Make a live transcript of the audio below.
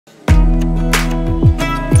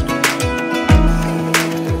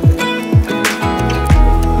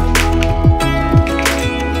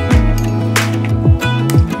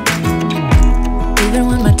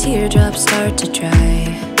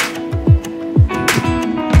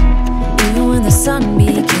sun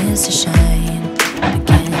begins to shine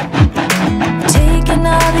again. Taking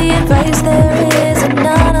all the advice there is, and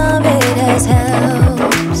none of it has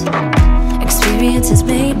helped. Experience has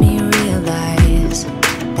made me realize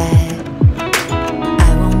that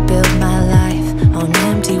I won't build my life on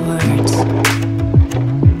empty words.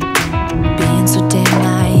 Being so damn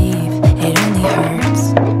naive, it only hurts.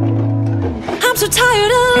 I'm so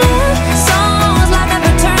tired of love songs, life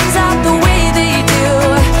never turns out the way they do.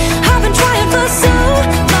 I've been trying for so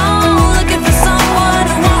long, looking for someone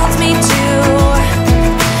who wants me to.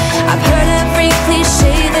 I've heard every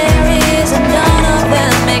cliche there is, and none of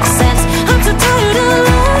them make sense. I'm so tired of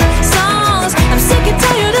love songs, I'm sick and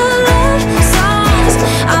tired of love songs.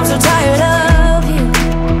 I'm so tired of you.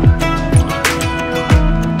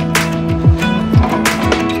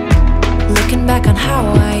 Looking back on how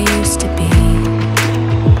I used to be,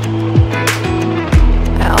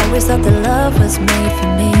 I always thought that love was made for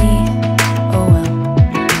me. Oh well,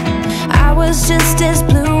 I was just as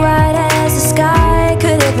blue-eyed as the sky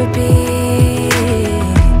could ever be.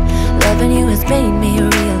 Loving you has made me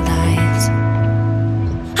realize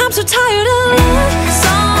I'm so tired of love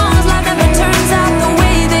songs, life never turns out the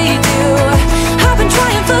way they do. I've been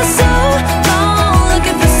trying for so long,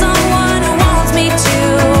 looking for someone who wants me to.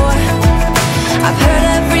 I've heard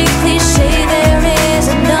every cliche there is,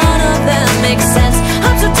 and none of them make sense.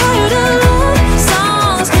 I'm so tired of love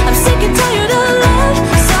songs, I'm sick and tired of love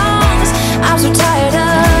songs. I'm so tired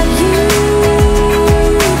of you.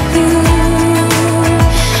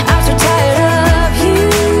 I'm so tired of you.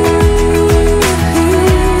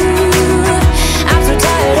 I'm so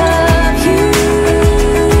tired of you.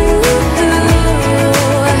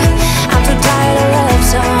 I'm so tired of love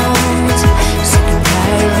songs, sick and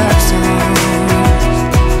tired of love songs.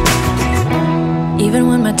 Even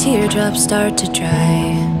when my teardrops start to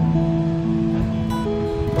dry,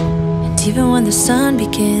 and even when the sun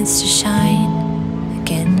begins to shine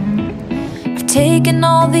again, I've taken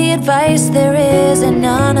all the advice there is, and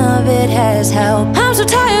none of it has helped. I'm so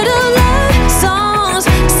tired of love songs,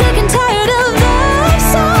 sick and tired of love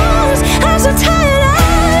songs. I'm so tired of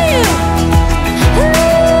you. Ooh,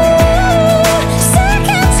 sick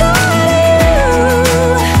and tired of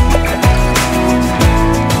you.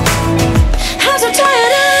 I'm so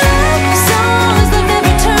tired of love songs that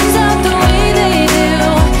never turns out the way they do.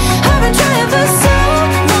 I've been trying for so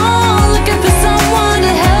long, looking for someone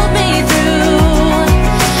to help me through.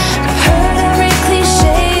 I've heard every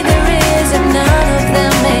cliche there is, and none of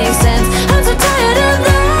them make sense. I'm so tired of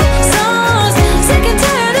love songs, sick and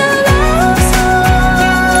tired of love songs.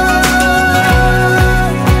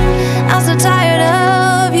 I'm so tired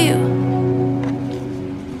of you.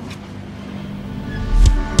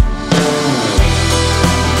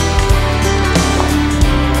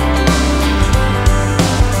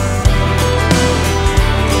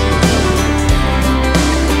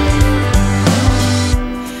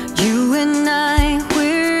 You and I,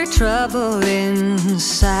 we're trouble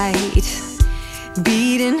inside.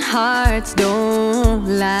 Beating hearts don't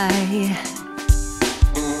lie.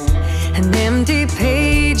 An empty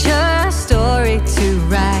page, a story to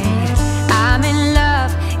write. I'm in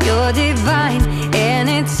love, you're divine, and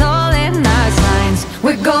it's all in our signs.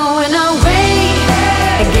 We're going away.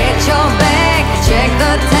 Get your bag, check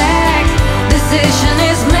the tag. Decision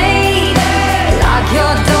is made. Lock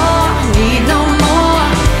your door, need no more.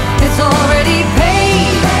 It's already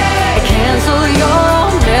paid. Cancel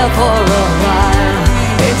your mail for a while.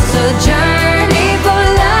 It's a journey for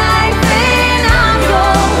life, and I'm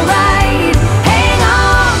your ride. Hang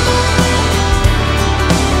on,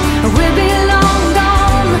 we'll be long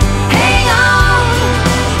gone. Hang on,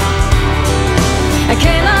 I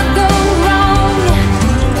cannot go wrong.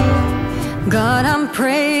 God, I'm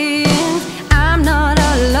praying I'm not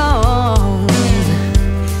alone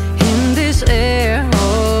in this air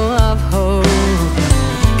of hope.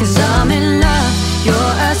 'Cause I'm in love,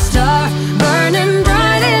 you're a star, burning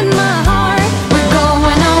bright in my heart. We're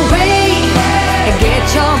going away. Get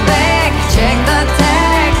your bag, check the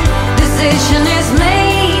tag. Decision is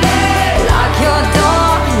made. Lock your door,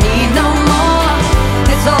 need no more.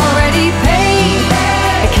 It's already paid.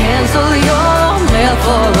 Cancel your mail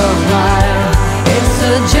for a while. It's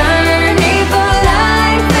a journey for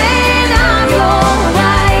life, and I'm your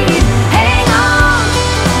ride. Hang on,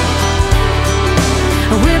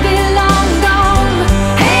 we'll be long gone.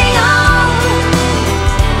 Hang on,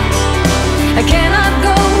 I cannot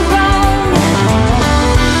go wrong.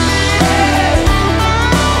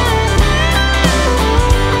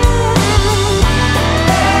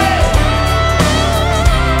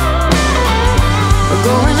 We're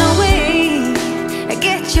going away.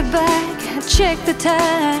 Get your back, check the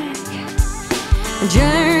tag.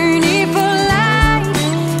 journey for life,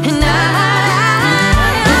 and I've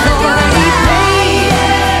already paid.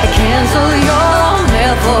 Cancel your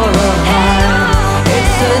mail for a while.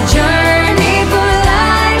 It's a journey for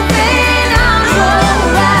life, and I'm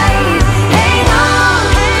alright. Hang on,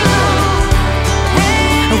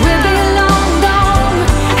 we'll be long gone.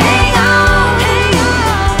 Hang on,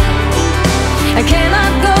 I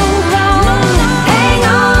cannot go wrong. Hang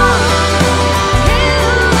on,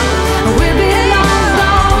 we'll be long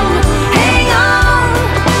gone. Hang on,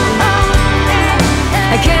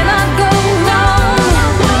 I cannot go wrong.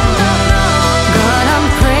 God, I'm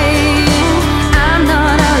praying I'm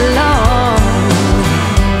not alone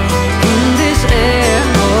in this air.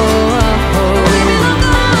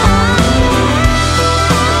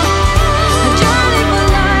 A journey for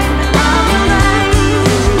life, I'm alright.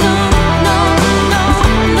 No, no, no,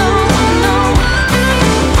 no, no.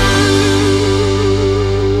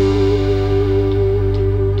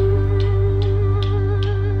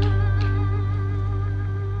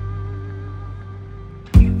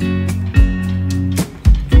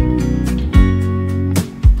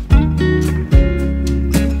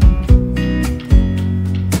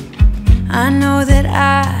 I know that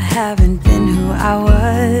I haven't been who I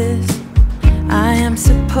was. I am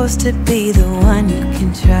supposed to be the one you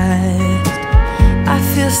can trust. I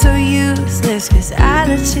feel so useless 'cause I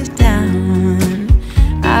let you down.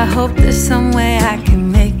 I hope there's some way I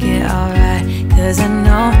can make it alright, 'cause I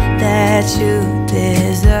know that you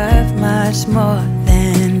deserve much more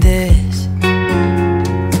than this.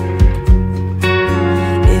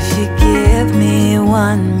 If you give me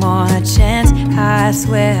one more chance, I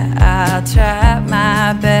swear I'll try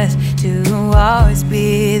my best to always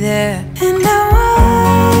be there. And I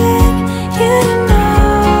want you to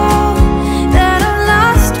know that I'm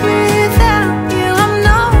lost without you. I'm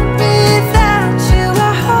not without you.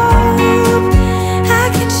 I hope I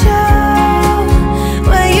can show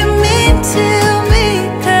what you mean to me,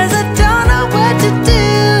 'cause I don't know what to do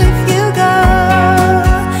if you go.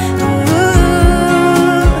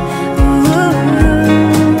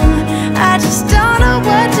 I just don't know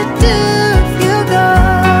what to do if you go.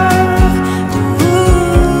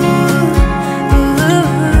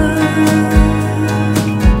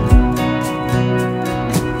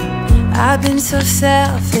 I've been so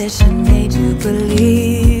selfish and made you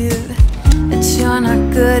believe that you're not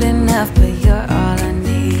good enough, but you're all I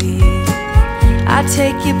need. I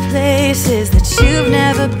take you places that you've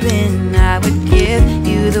never been. I would give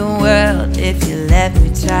you the world if you let me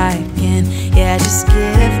try again. Yeah, just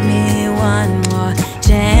give me one more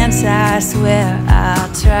chance. I swear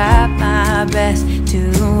I'll try my best to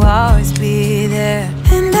always be there.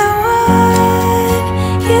 And I want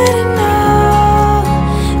you to know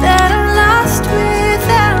that I'm lost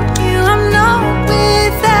without you. I'm not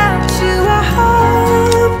without you. I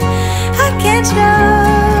hope I can show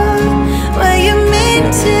what you mean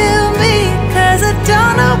to me, 'cause I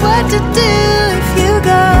don't know what to do if you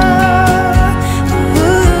go.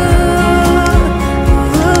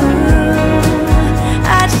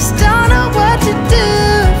 I just don't know what to do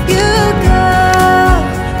if you go.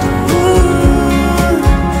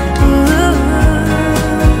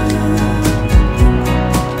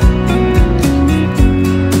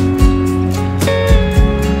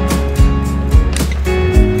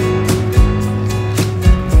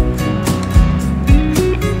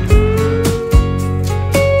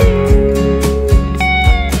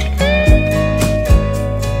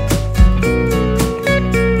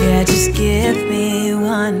 Yeah, just give me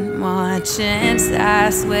one more chance. I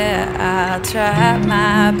swear I'll try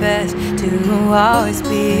my best to always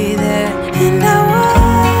be there. And I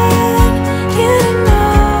want you to know